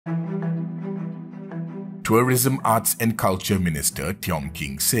Tourism, Arts and Culture Minister Tiong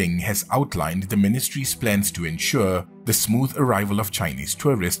King Sing has outlined the ministry's plans to ensure the smooth arrival of Chinese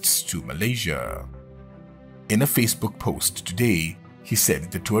tourists to Malaysia. In a Facebook post today, he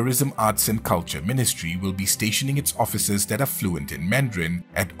said the Tourism, Arts and Culture Ministry will be stationing its officers that are fluent in Mandarin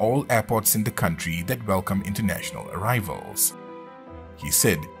at all airports in the country that welcome international arrivals. He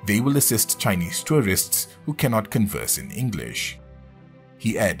said they will assist Chinese tourists who cannot converse in English.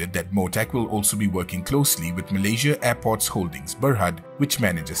 He added that MOTAC will also be working closely with Malaysia Airports Holdings Berhad, which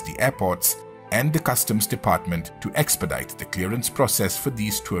manages the airports, and the Customs Department to expedite the clearance process for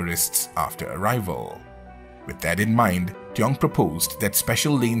these tourists after arrival. With that in mind, Tiong proposed that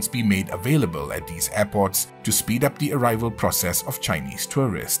special lanes be made available at these airports to speed up the arrival process of Chinese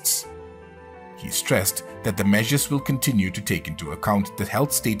tourists. He stressed that the measures will continue to take into account the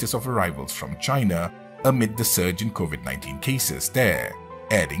health status of arrivals from China amid the surge in COVID-19 cases there,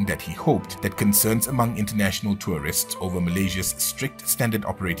 adding that he hoped that concerns among international tourists over Malaysia's strict standard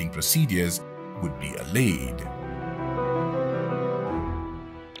operating procedures would be allayed.